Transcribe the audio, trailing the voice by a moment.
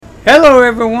Hello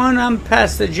everyone, I'm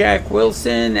Pastor Jack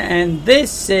Wilson and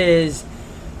this is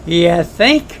You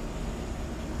Think?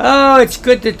 Oh, it's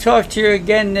good to talk to you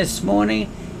again this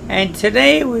morning, and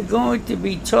today we're going to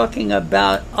be talking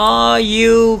about are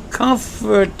you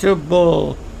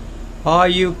comfortable? Are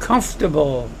you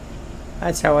comfortable?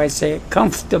 That's how I say it,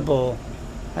 comfortable.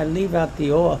 I leave out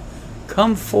the or.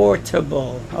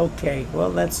 Comfortable. Okay, well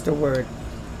that's the word.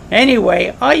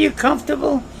 Anyway, are you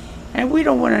comfortable? And we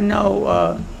don't want to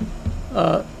know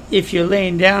if you're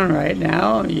laying down right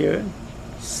now, you're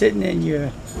sitting in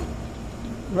your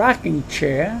rocking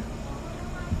chair.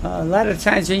 A lot of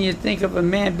times when you think of a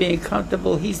man being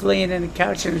comfortable, he's laying in the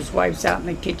couch and his wife's out in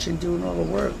the kitchen doing all the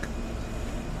work.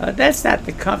 That's not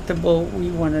the comfortable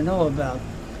we want to know about.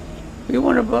 We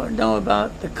want to know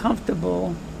about the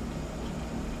comfortable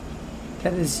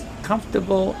that is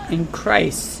comfortable in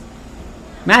Christ.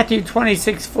 Matthew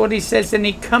 26:40 says, And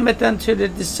he cometh unto the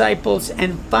disciples,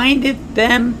 and findeth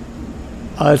them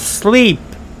asleep.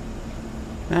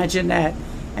 Imagine that.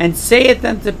 And saith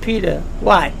unto Peter,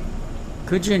 What?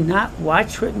 Could you not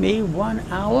watch with me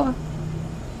 1 hour?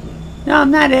 Now,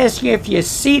 I'm not asking if your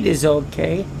seat is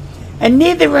okay, and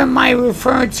neither am I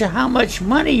referring to how much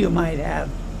money you might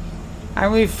have.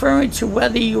 I'm referring to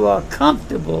whether you are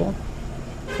comfortable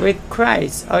with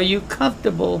Christ. Are you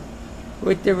comfortable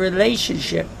with the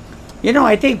relationship? You know,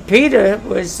 I think Peter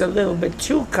was a little bit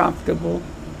too comfortable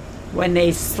when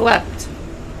they slept.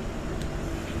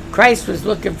 Christ was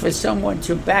looking for someone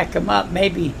to back him up,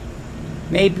 maybe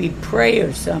pray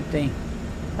or something.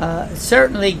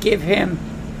 Certainly give him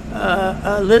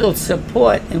a little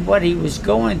support in what he was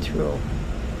going through.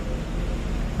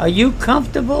 Are you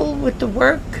comfortable with the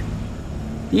work?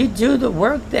 You do the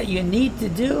work that you need to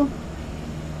do?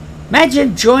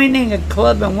 Imagine joining a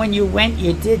club and when you went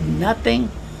you did nothing.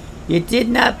 You did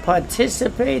not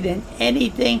participate in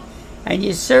anything, and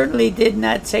you certainly did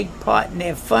not take part in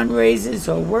their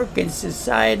fundraisers or work in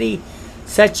society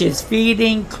such as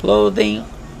feeding, clothing,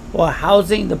 or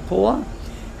housing the poor.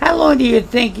 How long do you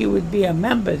think you would be a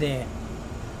member there?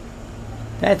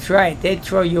 That's right, they'd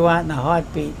throw you out in a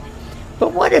heartbeat.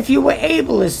 But what if you were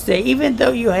able to stay even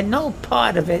though you had no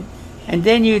part of it and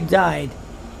then you died?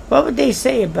 What would they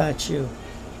say about you?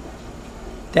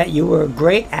 That you were a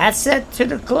great asset to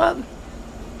the club?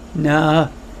 No,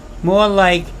 more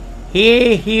like,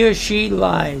 here he or she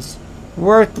lies,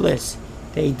 worthless.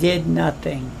 They did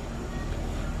nothing.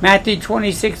 Matthew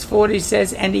 26:40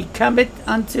 says, And he cometh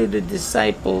unto the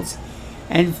disciples,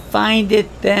 and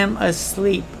findeth them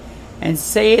asleep, and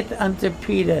saith unto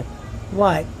Peter,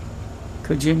 What?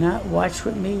 Could you not watch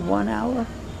with me 1 hour?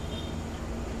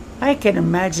 I can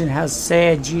imagine how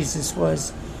sad Jesus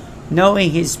was,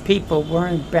 knowing his people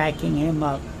weren't backing him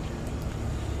up.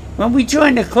 When we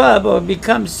join the club or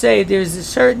become saved, there is a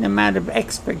certain amount of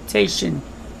expectation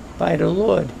by the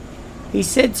Lord. He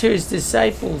said to his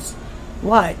disciples,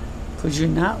 What? Could you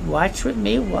not watch with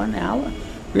me 1 hour?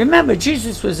 Remember,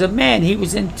 Jesus was a man. He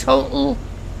was in total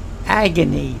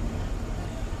agony.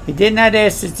 He did not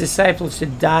ask his disciples to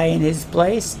die in his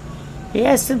place. He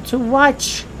asked them to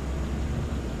watch.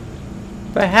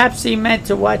 Perhaps he meant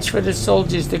to watch for the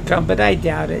soldiers to come, but I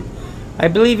doubt it. I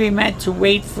believe he meant to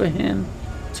wait for him,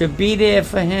 to be there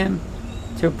for him,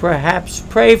 to perhaps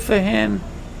pray for him.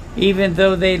 Even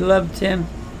though they loved him,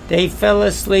 they fell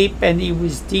asleep and he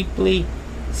was deeply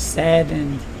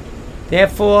saddened.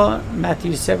 Therefore,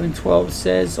 Matthew 7:12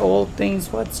 says, All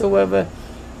things whatsoever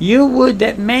you would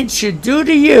that men should do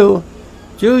to you,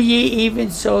 do ye even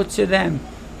so to them.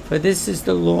 For this is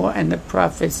the law and the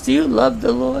prophets. Do you love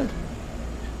the Lord?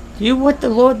 Do you want the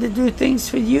Lord to do things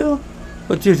for you?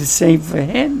 Or do the same for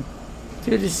him?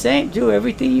 Do the same. Do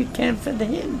everything you can for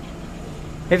him.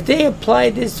 If they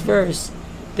applied this verse,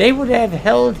 they would have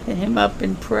held him up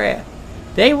in prayer.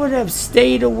 They would have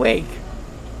stayed awake.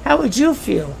 How would you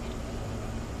feel?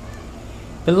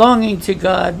 Belonging to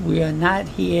God, we are not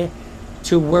here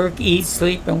to work, eat,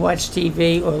 sleep, and watch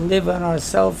TV or live on our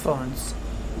cell phones.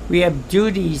 We have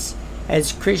duties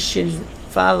as Christian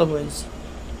followers.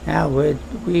 Now,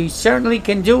 we certainly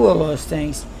can do all those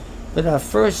things, but our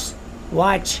first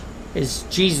watch is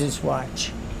Jesus'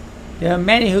 watch. There are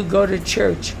many who go to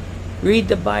church, read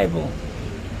the Bible.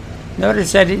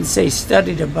 Notice I didn't say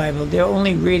study the Bible. They're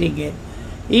only reading it.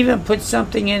 Even put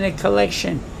something in a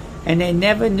collection, and they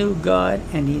never knew God,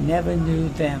 and he never knew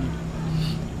them.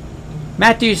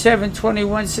 Matthew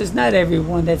 7:21 says, Not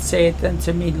everyone that saith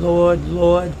unto me, Lord,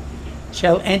 Lord,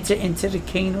 shall enter into the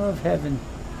kingdom of heaven,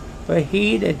 but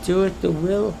he that doeth the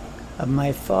will of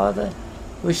my Father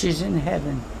which is in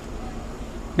heaven.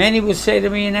 Many will say to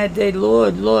me in that day,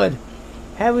 Lord, Lord,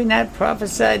 Have we not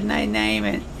prophesied in thy name,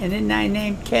 and in thy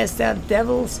name cast out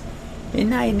devils? In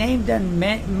thy name done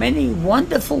many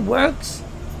wonderful works?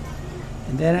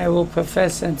 And then I will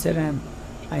profess unto them,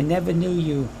 I never knew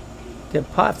you.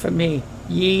 Depart from me,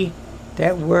 ye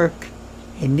that work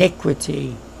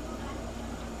iniquity.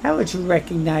 How would you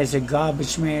recognize a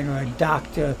garbage man or a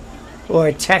doctor or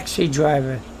a taxi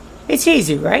driver? It's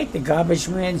easy, right? The garbage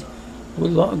man's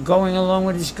going along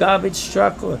with his garbage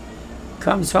truck, or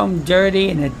comes home dirty,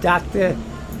 and the doctor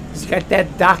has got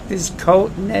that doctor's coat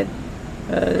and that,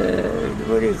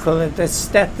 the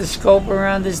stethoscope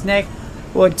around his neck.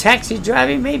 Or a taxi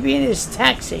driver, maybe in his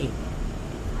taxi.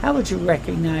 How would you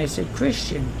recognize a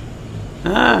Christian?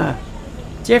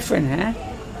 Different, huh?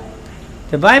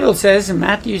 The Bible says in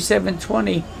Matthew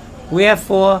 7:20,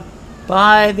 wherefore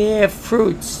by their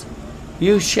fruits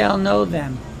you shall know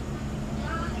them.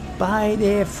 By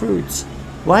their fruits.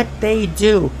 What they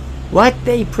do. What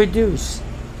they produce.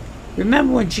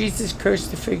 Remember when Jesus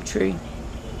cursed the fig tree?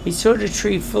 He saw the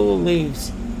tree full of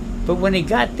leaves, but when he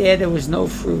got there was no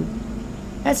fruit.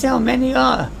 That's how many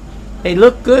are. They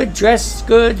look good, dress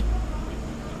good,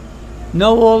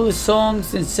 know all the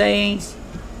songs and sayings,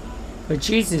 but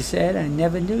Jesus said, I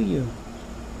never knew you.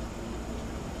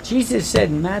 Jesus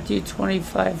said in Matthew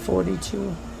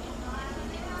 25:42,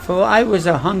 for I was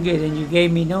a hungered and you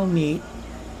gave me no meat.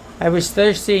 I was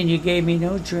thirsty and you gave me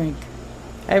no drink.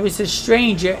 I was a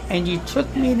stranger and you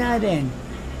took me not in.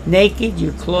 Naked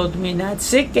you clothed me not.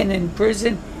 Sick and in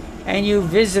prison and you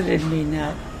visited me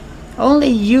not. Only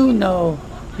you know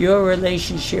your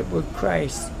relationship with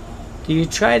Christ. Do you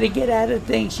try to get out of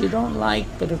things you don't like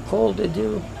but are called to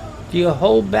do? Do you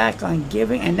hold back on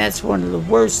giving? And that's one of the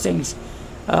worst things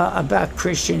about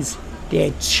Christians.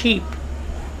 They're cheap.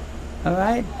 All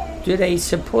right? Do they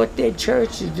support their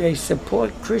church? Do they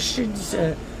support Christians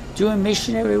doing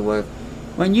missionary work?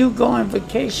 When you go on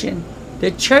vacation,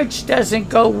 the church doesn't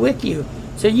go with you.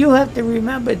 So you have to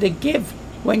remember to give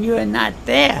when you're not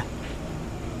there.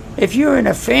 If you're in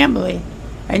a family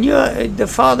and the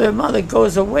father or mother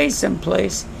goes away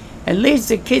someplace and leaves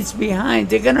the kids behind,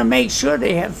 they're going to make sure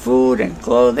they have food and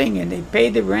clothing and they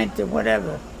pay the rent and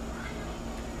whatever.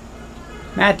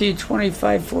 Matthew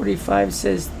 25:45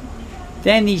 says,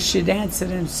 then he should answer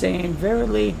them, saying,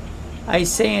 verily I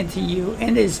say unto you,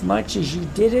 inasmuch as you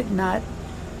did it not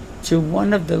to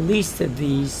one of the least of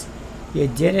these, you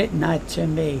did it not to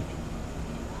me.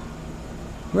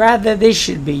 Rather this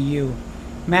should be you.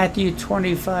 Matthew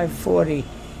 25:40,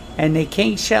 and the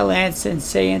king shall answer and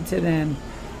say unto them,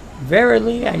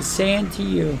 verily I say unto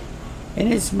you,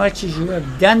 inasmuch as you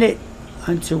have done it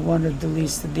unto one of the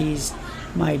least of these,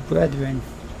 my brethren,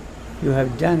 you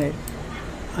have done it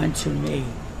unto me.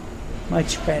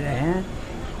 Much better, huh?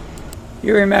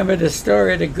 You remember the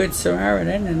story of the Good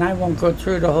Samaritan, and I won't go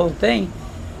through the whole thing,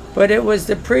 but it was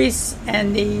the priest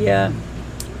and the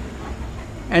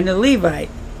Levite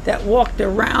that walked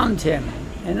around him.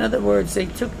 In other words, they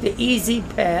took the easy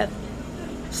path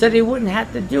so they wouldn't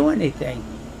have to do anything.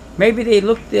 Maybe they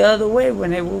looked the other way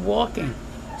when they were walking,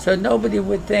 so nobody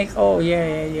would think, oh,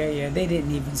 yeah, they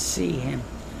didn't even see him.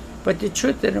 But the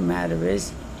truth of the matter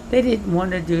is, they didn't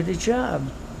want to do the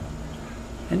job.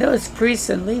 And those priests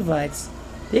and Levites,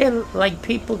 they're like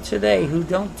people today who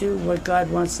don't do what God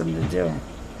wants them to do.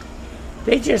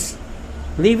 They just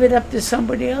leave it up to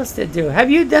somebody else to do. Have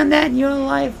you done that in your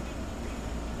life?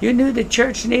 You knew the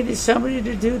church needed somebody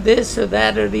to do this or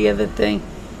that or the other thing,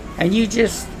 and you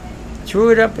just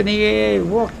threw it up in the air,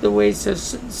 walked away so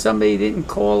somebody didn't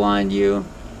call on you.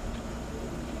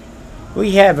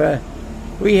 We have a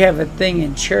thing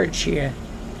in church here.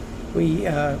 We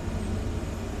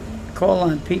call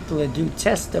on people to do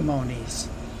testimonies,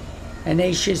 and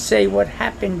they should say what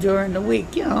happened during the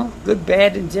week. You know, good,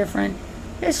 bad, and different.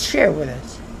 Just share with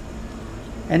us.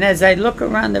 And as I look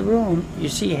around the room, you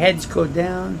see heads go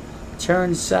down,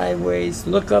 turn sideways,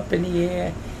 look up in the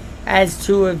air, as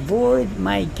to avoid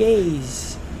my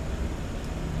gaze.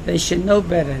 They should know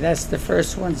better. That's the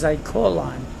first ones I call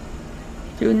on.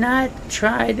 Do not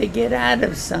try to get out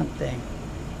of something.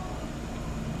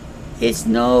 It's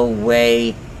no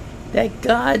way that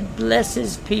God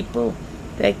blesses people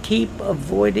that keep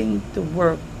avoiding the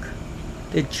work,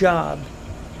 the job.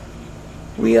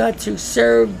 We are to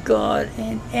serve God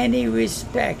in any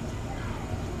respect.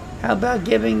 How about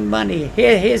giving money?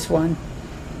 Here's one.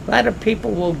 A lot of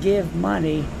people will give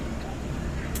money,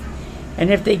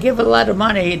 and if they give a lot of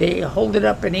money, they hold it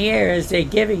up in the air as they're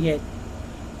giving it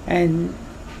and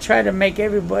try to make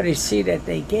everybody see that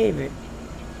they gave it.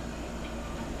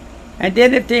 And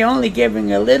then if they're only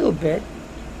giving a little bit,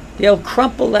 they'll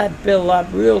crumple that bill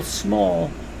up real small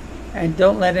and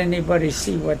don't let anybody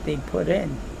see what they put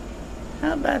in.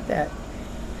 How about that?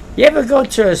 You ever go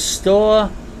to a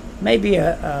store, maybe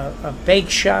a bake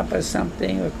shop or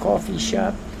something, a coffee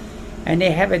shop, and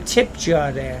they have a tip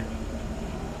jar there,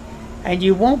 and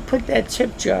you won't put that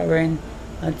tip jar in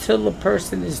until the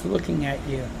person is looking at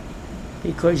you,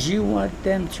 because you want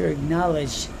them to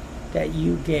acknowledge that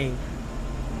you gave.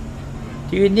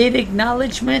 Do you need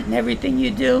acknowledgement in everything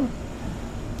you do?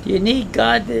 Do you need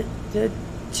God to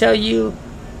tell you,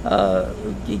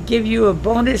 give you a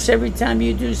bonus every time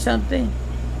you do something?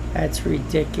 That's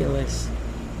ridiculous.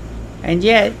 And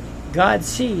yet, God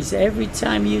sees every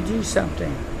time you do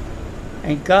something,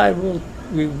 and God will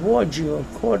reward you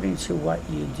according to what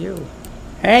you do.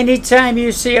 Anytime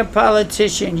you see a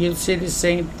politician, you'll see the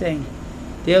same thing.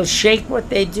 They'll shake what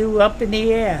they do up in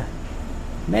the air.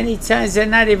 Many times they're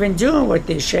not even doing what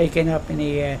they're shaking up in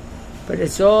the air, but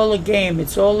it's all a game,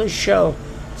 it's all a show,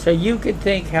 so you can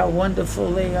think how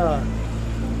wonderful they are.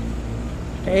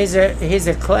 Here's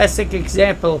a classic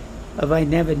example of I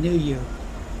never knew you.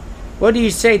 What do you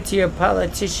say to your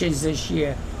politicians this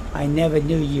year? I never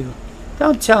knew you.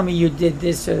 Don't tell me you did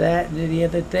this or that and the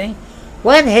other thing.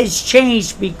 What has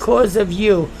changed because of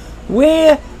you?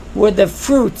 Where were the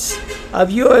fruits of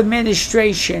your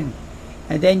administration?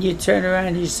 And then you turn around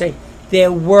and you say,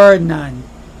 there were none.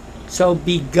 So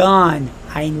be gone.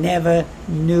 I never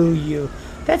knew you.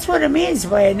 That's what it means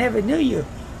by I never knew you.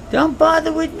 Don't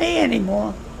bother with me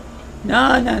anymore.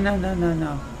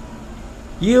 No.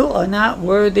 You are not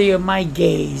worthy of my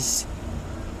gaze.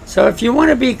 So if you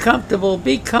want to be comfortable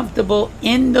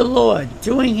in the Lord,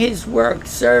 doing His work,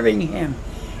 serving Him,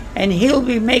 and He'll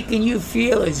be making you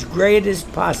feel as great as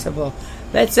possible.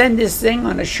 Let's end this thing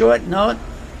on a short note,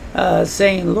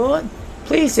 saying, Lord,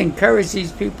 please encourage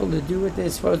these people to do what they're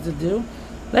supposed to do.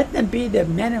 Let them be the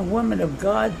men and women of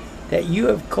God that you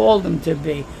have called them to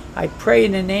be. I pray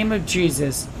in the name of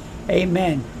Jesus.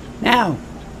 Amen. Now,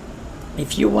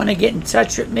 if you want to get in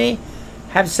touch with me,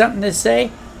 have something to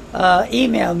say,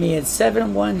 email me at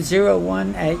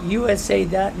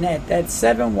 7101@usa.net. That's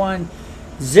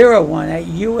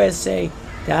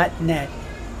 7101@usa.net.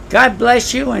 God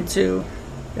bless you, and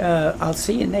I'll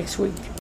see you next week.